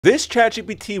This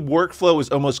ChatGPT workflow is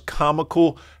almost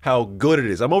comical how good it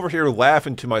is. I'm over here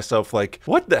laughing to myself like,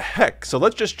 what the heck? So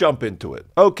let's just jump into it.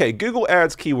 Okay, Google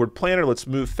Ads Keyword Planner. Let's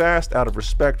move fast out of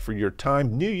respect for your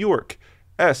time. New York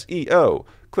SEO.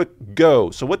 Click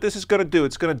go. So what this is going to do,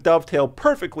 it's going to dovetail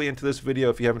perfectly into this video.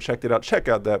 If you haven't checked it out, check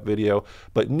out that video.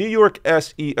 But New York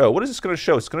SEO, what is this going to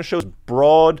show? It's going to show us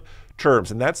broad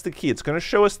terms, and that's the key. It's going to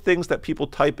show us things that people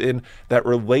type in that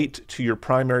relate to your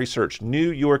primary search. New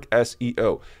York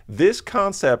SEO. This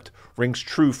concept rings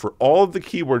true for all of the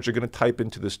keywords you're going to type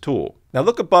into this tool. Now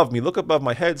look above me, look above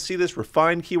my head, see this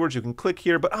refined keywords, you can click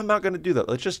here, but I'm not going to do that.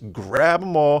 Let's just grab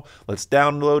them all. Let's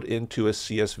download into a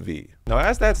CSV. Now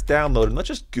as that's downloaded, let's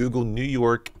just Google New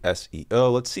York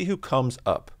SEO. Let's see who comes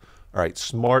up. All right,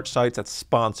 smart sites, that's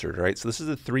sponsored, right? So this is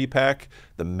the 3-pack,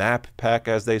 the map pack,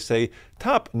 as they say.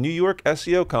 Top New York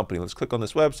SEO company. Let's click on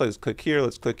this website. Let's click here.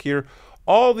 Let's click here.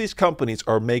 All these companies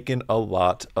are making a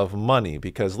lot of money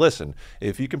because, listen,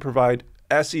 if you can provide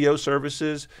SEO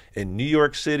services in New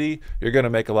York City, you're going to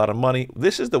make a lot of money.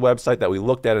 This is the website that we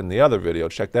looked at in the other video.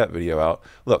 Check that video out.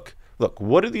 Look,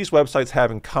 what do these websites have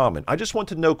in common? I just want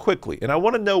to know quickly, and I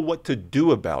want to know what to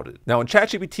do about it. Now in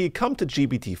ChatGPT, come to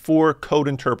GPT-4 Code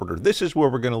Interpreter. This is where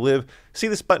we're going to live. See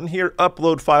this button here?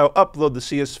 Upload file, upload the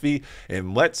CSV,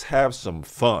 and let's have some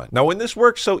fun. Now when this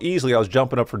works so easily, I was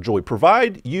jumping up for joy.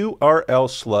 Provide URL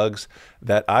slugs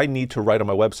that I need to write on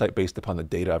my website based upon the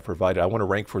data I've provided. I want to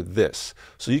rank for this.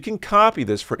 So you can copy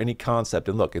this for any concept.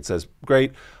 And look, it says,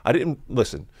 great.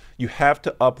 Listen, you have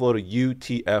to upload a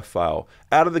UTF file.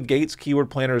 Out of the gates, Keyword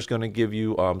Planner is going to give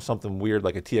you something weird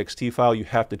like a TXT file. You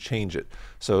have to change it.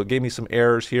 So it gave me some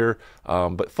errors here.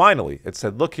 But finally, it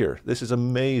said, look here, this is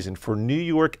amazing for New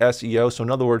York SEO. So in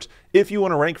other words, if you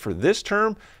want to rank for this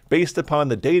term based upon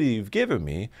the data you've given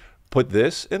me, put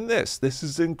this and this. This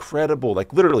is incredible.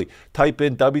 Like literally type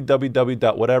in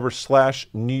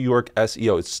www.whatever/New York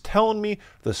SEO. It's telling me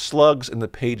the slugs and the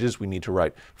pages we need to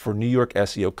write for New York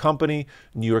SEO company,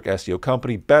 New York SEO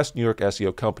company, best New York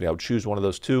SEO company. I would choose one of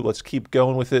those two. Let's keep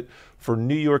going with it. For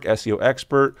New York SEO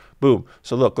expert, boom.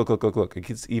 So look. It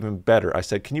gets even better. I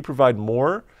said, can you provide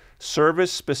more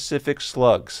service-specific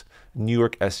slugs? New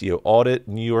York SEO audit,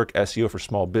 New York SEO for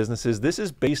small businesses. This is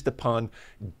based upon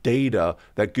data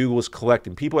that Google is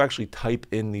collecting. People actually type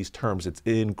in these terms. It's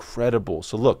incredible.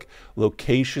 So look,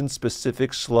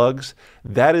 location-specific slugs,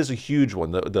 that is a huge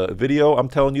one. The video I'm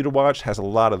telling you to watch has a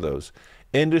lot of those.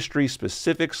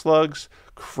 Industry-specific slugs,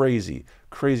 crazy.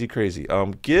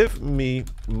 Give me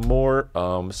more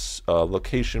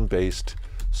location-based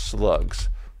slugs.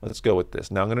 Let's go with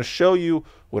this. Now I'm going to show you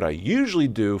what I usually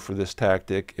do for this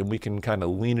tactic, and we can kind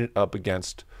of lean it up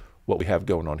against what we have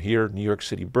going on here. New York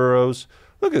City boroughs.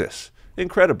 Look at this.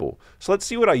 Incredible. So let's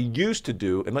see what I used to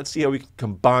do, and let's see how we can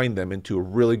combine them into a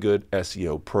really good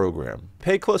SEO program.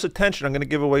 Pay close attention. I'm going to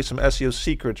give away some SEO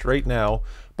secrets right now,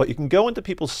 but you can go into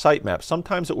people's sitemaps.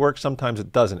 Sometimes it works, sometimes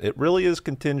it doesn't. It really is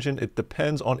contingent. It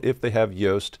depends on if they have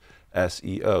Yoast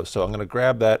SEO. So I'm going to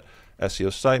grab that SEO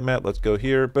sitemap. Let's go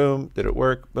here. Boom. Did it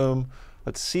work? Boom.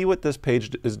 Let's see what this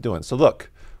page is doing. So look.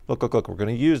 We're going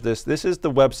to use this. This is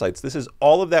the websites. This is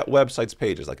all of that website's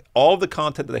pages. Like all of the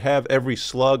content that they have, every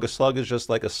slug. A slug is just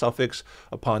like a suffix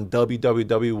upon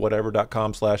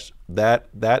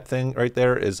www.whatever.com/that thing right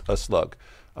there is a slug.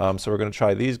 So we're going to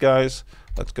try these guys.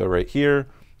 Let's go right here.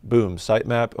 Boom.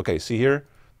 Sitemap. Okay. See here.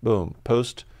 Boom.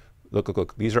 Post.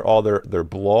 Look. These are all their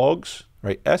blogs.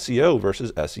 Right, SEO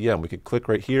versus SEM. We could click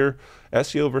right here,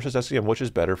 SEO versus SEM, which is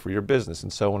better for your business,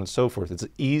 and so on and so forth. It's an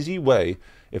easy way,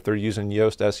 if they're using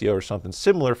Yoast SEO or something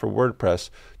similar for WordPress,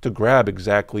 to grab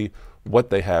exactly what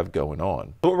they have going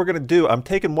on. So what we're going to do, I'm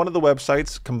taking one of the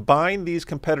websites, combine these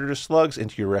competitor slugs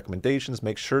into your recommendations,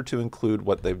 make sure to include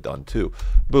what they've done too.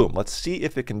 Boom, let's see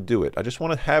if it can do it. I just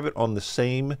want to have it on the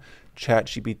same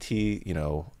ChatGPT,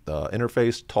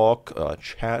 interface, talk,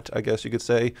 chat, I guess you could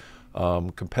say.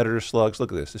 Competitor slugs.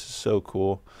 Look at this. This is so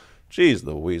cool. Jeez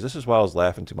Louise. This is why I was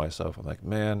laughing to myself. I'm like,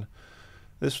 man,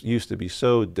 this used to be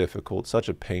so difficult, such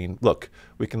a pain. Look,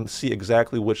 we can see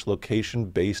exactly which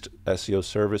location-based SEO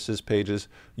services pages,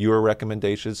 your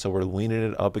recommendations, so we're leaning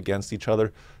it up against each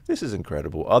other. This is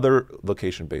incredible. Other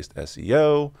location-based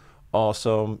SEO,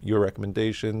 awesome. Your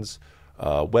recommendations,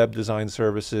 web design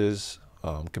services,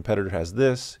 competitor has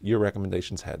this, your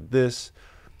recommendations had this,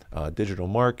 digital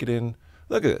marketing.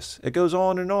 Look at this. It goes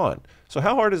on and on. So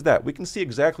how hard is that? We can see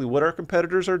exactly what our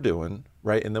competitors are doing,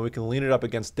 right? And then we can lean it up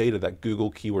against data that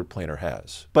Google Keyword Planner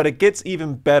has. But it gets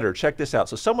even better. Check this out.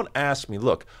 So someone asked me,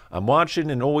 look, I'm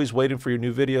watching and always waiting for your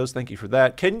new videos. Thank you for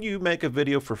that. Can you make a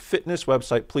video for fitness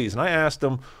website, please? And I asked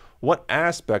them, what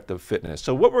aspect of fitness.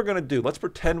 So what we're going to do, let's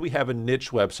pretend we have a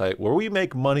niche website where we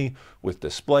make money with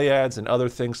display ads and other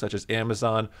things such as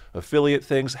Amazon, affiliate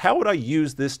things. How would I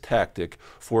use this tactic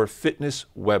for a fitness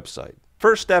website?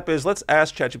 First step is let's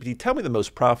ask ChatGPT, tell me the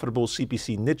most profitable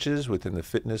CPC niches within the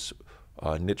fitness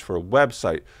niche for a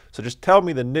website. So just tell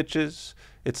me the niches.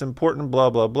 It's important, blah,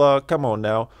 blah, blah. Come on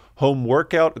now. Home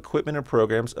workout equipment and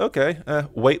programs. Okay.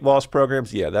 Weight loss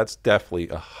programs. Yeah, that's definitely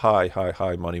a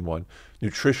high money one.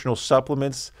 Nutritional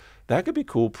supplements. That could be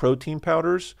cool. Protein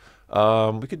powders.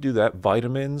 We could do that.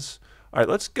 Vitamins. All right,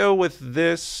 let's go with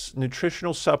this.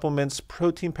 Nutritional supplements,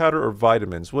 protein powder, or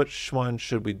vitamins. Which one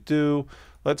should we do?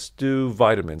 Let's do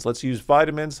vitamins. Let's use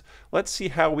vitamins. Let's see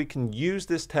how we can use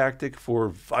this tactic for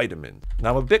vitamin.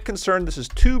 Now, I'm a bit concerned this is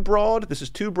too broad. This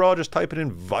is too broad. Just type it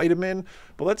in vitamin.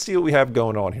 But let's see what we have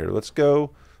going on here. Let's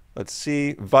go. Let's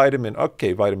see. Vitamin.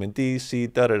 Okay, vitamin D, C,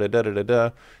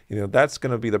 da-da-da-da-da-da. You know, that's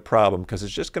going to be the problem because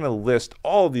it's just going to list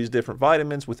all of these different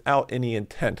vitamins without any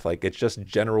intent. Like it's just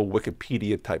general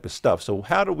Wikipedia type of stuff. So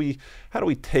how do we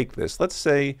take this? Let's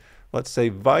say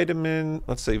vitamin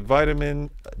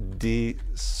D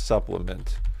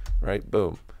supplement, right?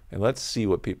 Boom. And let's see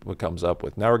what comes up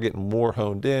with. Now we're getting more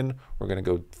honed in. We're going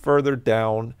to go further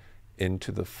down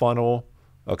into the funnel.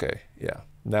 Okay, yeah.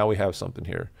 Now we have something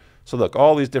here. So look,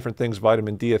 all these different things,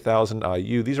 vitamin D, 1,000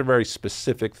 IU, these are very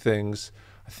specific things.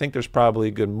 I think there's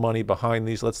probably good money behind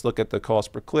these. Let's look at the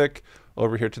cost per click.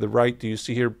 Over here to the right, do you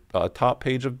see here, top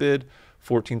page of bid?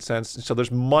 14 cents. So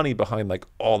there's money behind like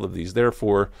all of these.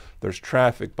 Therefore, there's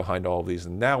traffic behind all of these.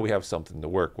 And now we have something to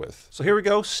work with. So here we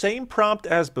go. Same prompt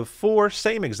as before.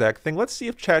 Same exact thing. Let's see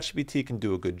if ChatGPT can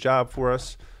do a good job for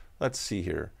us. Let's see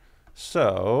here.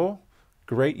 So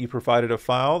great. You provided a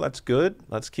file. That's good.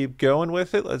 Let's keep going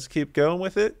with it. Let's keep going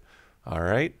with it. All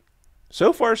right.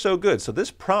 So far, so good. So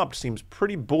this prompt seems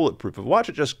pretty bulletproof. Watch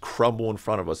it just crumble in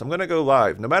front of us. I'm going to go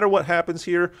live. No matter what happens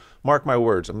here, mark my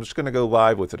words. I'm just going to go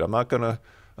live with it. I'm not going to,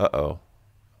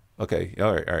 Okay.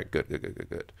 All right.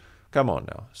 Good. Come on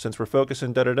now. Since we're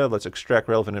focusing, let's extract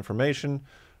relevant information.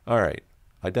 All right.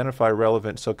 Identify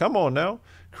relevant. So come on now.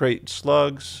 Create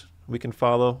slugs. We can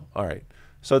follow. All right.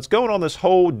 So it's going on this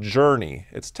whole journey.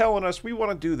 It's telling us we want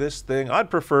to do this thing.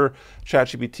 I'd prefer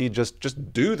ChatGPT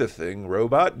just do the thing,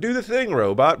 robot. Do the thing,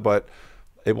 robot. But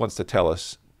it wants to tell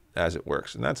us as it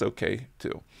works. And that's okay,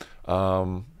 too.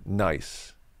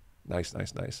 Nice.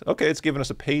 Okay, it's giving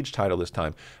us a page title this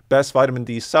time. Best vitamin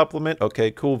D supplement. Okay,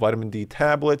 cool. Vitamin D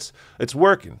tablets. It's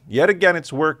working. Yet again,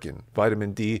 it's working.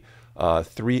 Vitamin D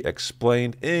 3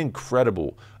 explained.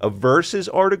 Incredible. A versus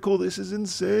article. This is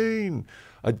insane.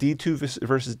 A D2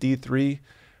 versus D3,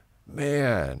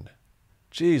 man,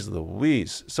 geez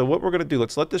Louise. So what we're going to do,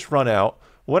 let's let this run out.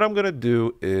 What I'm going to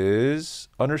do is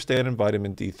understand in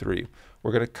vitamin D3.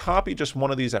 We're going to copy just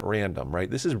one of these at random, right?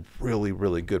 This is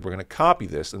really good. We're going to copy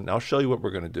this, and I'll show you what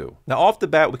we're going to do. Now, off the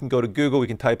bat, we can go to Google. We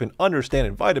can type in understand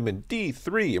in vitamin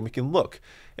D3, and we can look.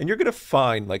 And you're going to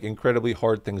find like incredibly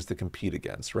hard things to compete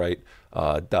against, right?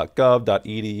 .gov,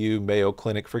 .edu, Mayo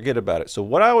Clinic, forget about it. So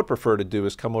what I would prefer to do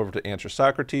is come over to Answer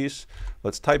Socrates.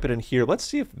 Let's type it in here. Let's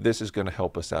see if this is going to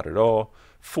help us out at all.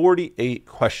 48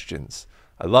 questions.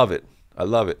 I love it.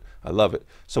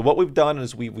 So what we've done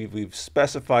is we've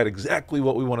specified exactly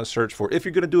what we want to search for. If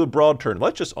you're going to do a broad term,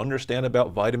 let's just understand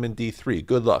about vitamin D3.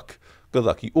 Good luck.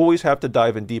 You always have to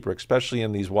dive in deeper, especially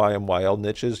in these YMYL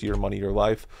niches, your money, your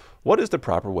life. What is the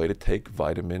proper way to take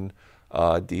vitamin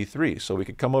D3? So we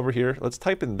could come over here. Let's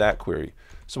type in that query.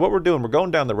 So what we're doing, we're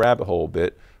going down the rabbit hole a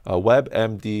bit.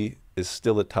 WebMD is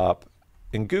still at top.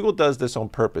 And Google does this on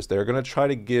purpose. They're going to try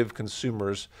to give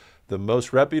consumers the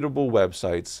most reputable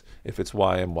websites if it's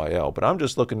YMYL. But I'm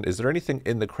just looking, is there anything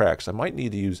in the cracks? I might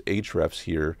need to use Ahrefs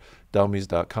here.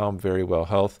 Dummies.com, Very Well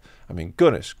Health. I mean,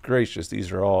 goodness gracious,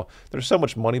 these are all, there's so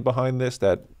much money behind this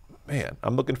that, man,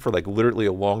 I'm looking for like literally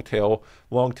a long tail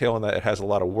in that it has a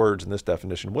lot of words in this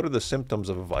definition. What are the symptoms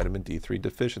of a vitamin D3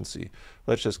 deficiency?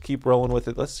 Let's just keep rolling with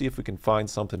it. Let's see if we can find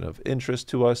something of interest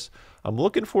to us. I'm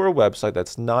looking for a website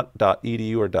that's not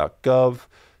 .edu or .gov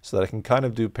so that I can kind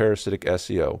of do parasitic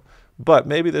SEO. But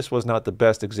maybe this was not the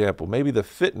best example. Maybe the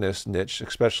fitness niche,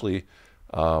 especially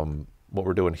what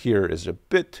we're doing here, is a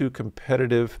bit too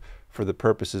competitive for the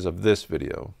purposes of this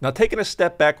video. Now, taking a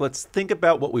step back, let's think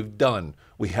about what we've done.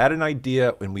 We had an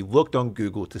idea and we looked on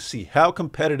Google to see how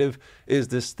competitive is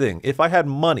this thing. If I had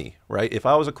money, right? If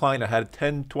I was a client, I had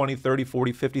 $10, $20, $30,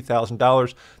 $40,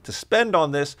 $50,000 to spend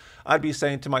on this, I'd be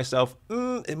saying to myself,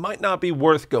 it might not be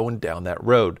worth going down that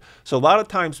road. So a lot of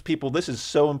times people, this is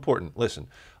so important. Listen,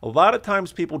 a lot of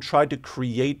times people try to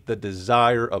create the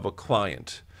desire of a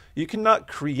client. You cannot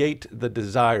create the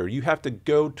desire. You have to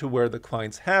go to where the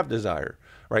clients have desire,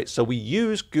 right? So we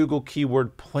use Google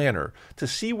Keyword Planner to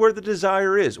see where the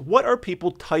desire is. What are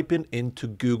people typing into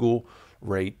Google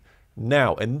right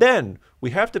now? And then we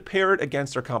have to pair it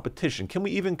against our competition. Can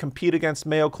we even compete against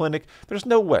Mayo Clinic? There's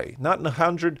no way. Not in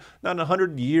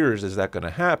 100 years is that going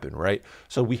to happen, right?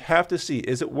 So we have to see,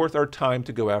 is it worth our time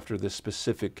to go after this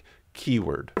specific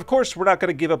keyword? Of course, we're not going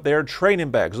to give up there.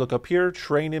 Training bags. Look up here,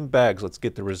 training bags. Let's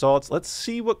get the results. Let's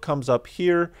see what comes up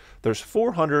here. There's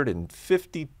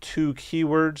 452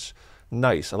 keywords.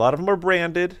 Nice. A lot of them are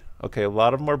branded. Okay, a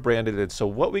lot of them are branded. And so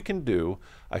what we can do,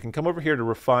 I can come over here to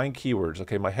refine keywords.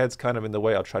 Okay, my head's kind of in the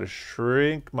way. I'll try to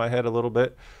shrink my head a little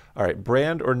bit. All right,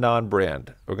 brand or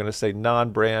non-brand? We're going to say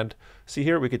non-brand. See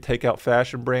here, we could take out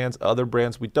fashion brands, other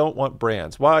brands. We don't want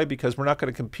brands. Why? Because we're not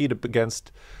going to compete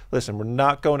against, listen, we're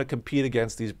not going to compete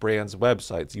against these brands'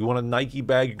 websites. You want a Nike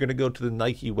bag, you're going to go to the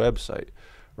Nike website,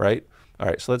 right? All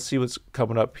right, so let's see what's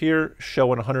coming up here.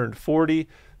 Showing 140.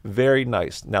 Very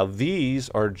nice. Now, these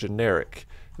are generic.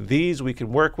 These we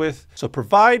can work with. So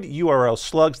provide URL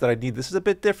slugs that I need. This is a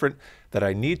bit different, that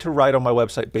I need to write on my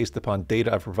website based upon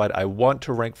data I provide. I want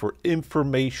to rank for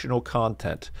informational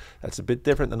content. That's a bit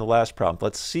different than the last prompt.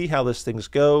 Let's see how this thing's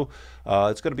go.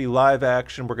 It's going to be live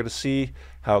action. We're going to see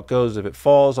how it goes. If it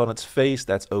falls on its face,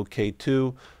 that's okay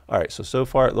too. All right, so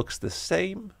far it looks the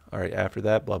same. All right, after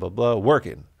that, blah, blah, blah.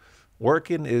 Working.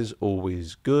 Working is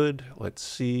always good. Let's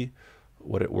see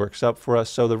what it works up for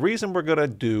us. So the reason we're going to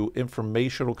do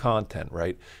informational content,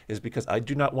 right, is because I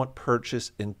do not want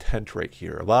purchase intent right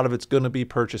here. A lot of it's going to be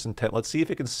purchase intent. Let's see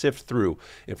if it can sift through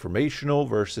informational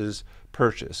versus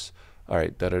purchase. All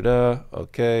right,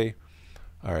 okay.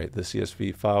 All right, the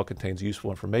CSV file contains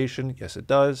useful information. Yes, it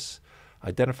does.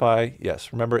 Identify,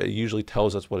 yes. Remember, it usually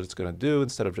tells us what it's going to do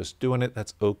instead of just doing it.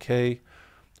 That's okay.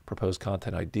 Propose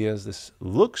content ideas. This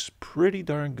looks pretty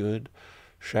darn good.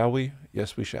 Shall we?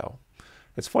 Yes, we shall.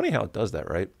 It's funny how it does that,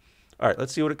 right? All right,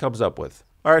 let's see what it comes up with.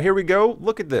 All right, here we go.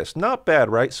 Look at this. Not bad,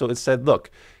 right? So it said,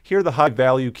 look, here are the high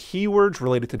value keywords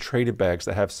related to traded bags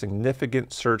that have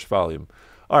significant search volume.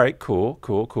 All right, cool,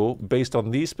 cool, cool. Based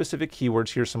on these specific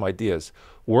keywords, here's some ideas.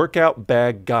 Workout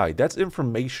bag guide. That's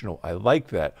informational. I like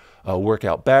that.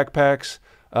 Workout backpacks.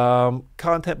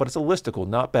 Content, but it's a listicle.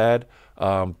 Not bad.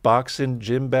 Boxing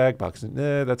gym bag. Boxing,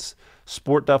 that's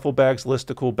sport duffel bags,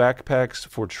 listicle, backpacks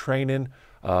for training.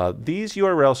 These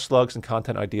URL slugs and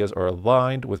content ideas are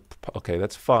aligned with, okay,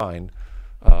 that's fine,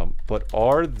 but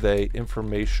are they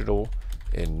informational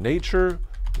in nature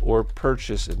or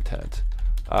purchase intent?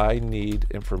 I need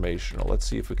informational. Let's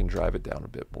see if we can drive it down a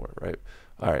bit more, right?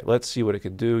 All right, let's see what it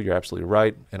can do. You're absolutely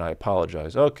right, and I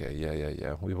apologize. Okay,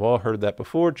 yeah. We've all heard that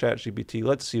before, ChatGPT.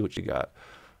 Let's see what you got.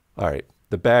 All right,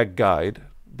 the bag guide.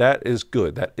 That is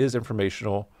good. That is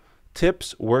informational.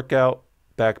 Tips, workout,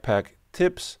 backpack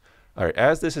tips. All right,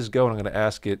 as this is going, I'm going to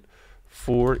ask it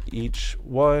for each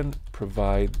one,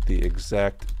 provide the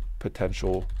exact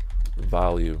potential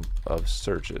volume of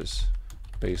searches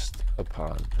based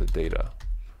upon the data.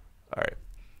 All right,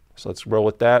 so let's roll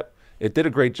with that. It did a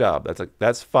great job.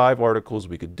 That's 5 articles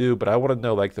we could do, but I want to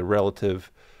know like the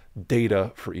relative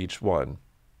data for each one.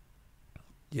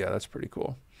 Yeah, that's pretty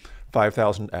cool.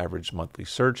 5,000 average monthly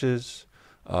searches.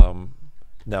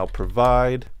 Now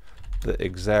provide the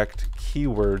exact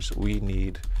keywords we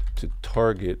need to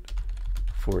target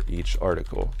for each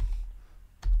article.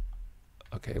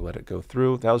 Okay, let it go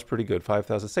through. That was pretty good.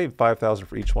 5,000, save 5,000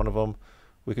 for each one of them.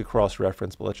 We could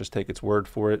cross-reference, but let's just take its word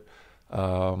for it.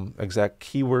 Exact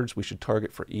keywords we should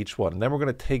target for each one. And then we're going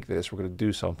to take this, we're going to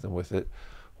do something with it.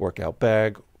 Workout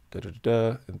bag,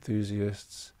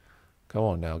 enthusiasts. Come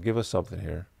on now, give us something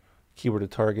here. Keyword to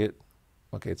target.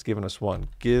 Okay, it's giving us one.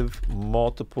 Give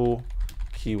multiple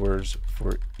keywords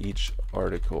for each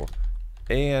article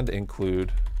and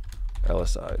include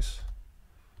LSIs.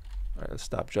 All right, let's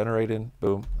stop generating.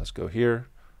 Boom, let's go here.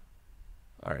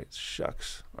 All right,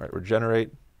 shucks. All right,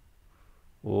 regenerate.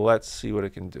 Let's see what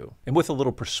it can do. And with a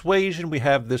little persuasion, we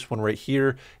have this one right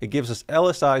here. It gives us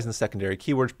LSIs and secondary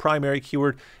keywords, primary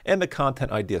keyword, and the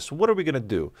content idea. So what are we going to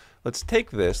do? Let's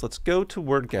take this. Let's go to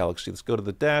Word Galaxy. Let's go to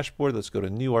the dashboard. Let's go to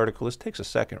new article. This takes a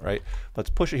second, right? Let's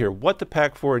push it here. What to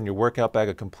pack for in your workout bag,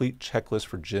 a complete checklist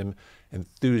for gym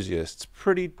enthusiasts.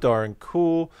 Pretty darn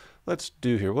cool. Let's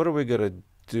do here. What are we going to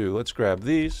do? Let's grab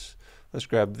these. Let's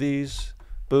grab these.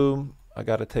 Boom. I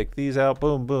got to take these out.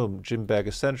 Boom, boom. Gym bag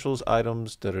essentials,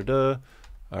 items, All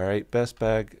right, best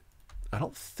bag. I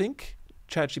don't think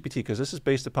ChatGPT, because this is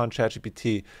based upon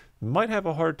ChatGPT, might have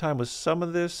a hard time with some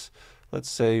of this. Let's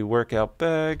say workout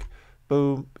bag.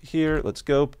 Boom, here. Let's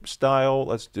go. Style.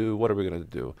 Let's do, what are we going to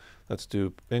do? Let's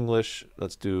do English.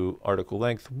 Let's do article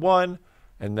length 1.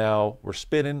 And now we're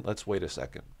spinning. Let's wait a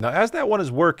second. Now, as that one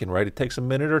is working, right, it takes a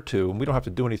minute or two, and we don't have to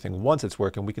do anything once it's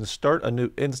working. We can start a new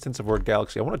instance of Word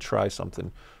Galaxy. I want to try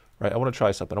something, right? I want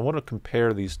to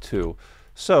compare these two.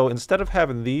 So instead of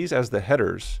having these as the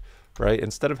headers, right,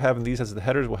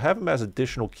 we'll have them as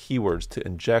additional keywords to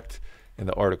inject in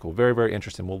the article. Very, very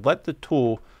interesting. We'll let the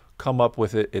tool come up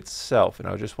with it itself. And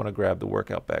I just want to grab the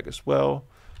workout bag as well.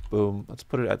 Boom. Let's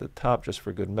put it at the top just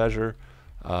for good measure.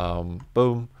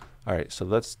 Boom. All right, so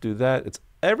let's do that.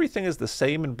 Everything is the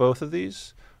same in both of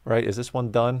these, right? Is this one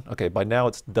done? Okay, by now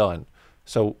it's done.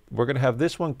 So we're going to have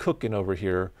this one cooking over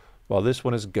here while this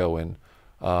one is going.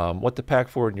 What to pack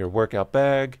for in your workout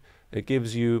bag. It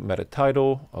gives you meta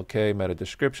title, okay, meta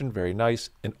description, very nice.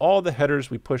 And all the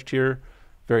headers we pushed here,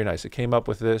 very nice. It came up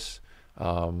with this.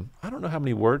 I don't know how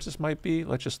many words this might be.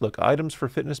 Let's just look. Items for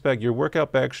fitness bag. Your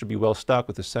workout bag should be well stocked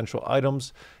with essential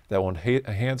items that will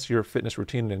enhance your fitness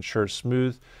routine and ensure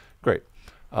smooth. Great.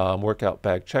 Workout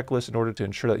bag checklist in order to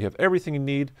ensure that you have everything you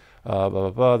need. Blah, blah,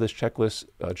 blah. This checklist,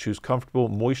 choose comfortable,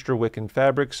 moisture wicking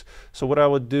fabrics. So what I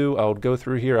would do, I would go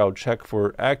through here. I would check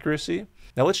for accuracy.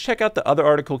 Now let's check out the other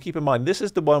article. Keep in mind, this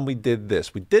is the one we did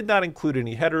this. We did not include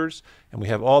any headers, and we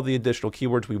have all the additional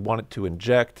keywords we wanted to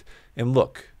inject. And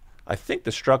look, I think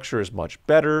the structure is much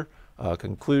better.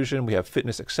 Conclusion, we have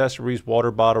fitness accessories,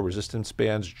 water bottle, resistance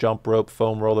bands, jump rope,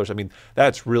 foam rollers. I mean,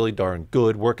 that's really darn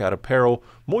good. Workout apparel,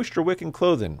 moisture wicking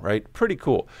clothing, right? Pretty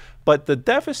cool. But the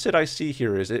deficit I see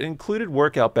here is it included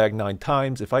workout bag 9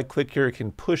 times. If I click here, it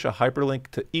can push a hyperlink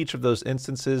to each of those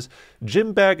instances.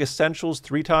 Gym bag essentials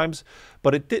 3 times,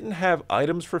 but it didn't have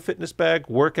items for fitness bag,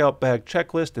 workout bag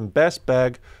checklist, and best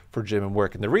bag for gym and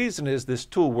work. And the reason is this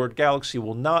tool, Word Galaxy,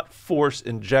 will not force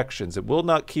injections. It will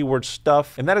not keyword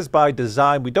stuff, and that is by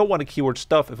design. We don't want to keyword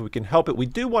stuff if we can help it. We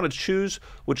do want to choose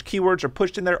which keywords are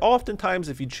pushed in there. Oftentimes,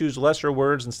 if you choose lesser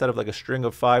words instead of like a string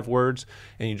of 5 words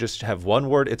and you just have one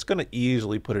word, it's going to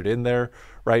easily put it in there,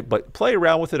 right? But play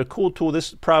around with it. A cool tool.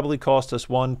 This probably cost us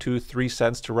 1, 2, 3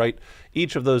 cents to write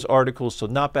each of those articles, so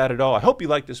not bad at all. I hope you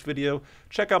like this video.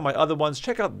 Check out my other ones.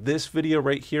 Check out this video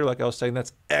right here. Like I was saying,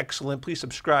 that's excellent. Please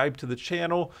subscribe to the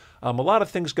channel. A lot of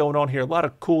things going on here, a lot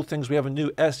of cool things. We have a new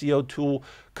SEO tool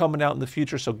coming out in the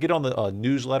future, so get on the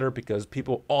newsletter because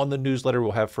people on the newsletter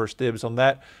will have first dibs on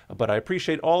that. But I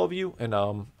appreciate all of you, and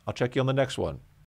I'll check you on the next one.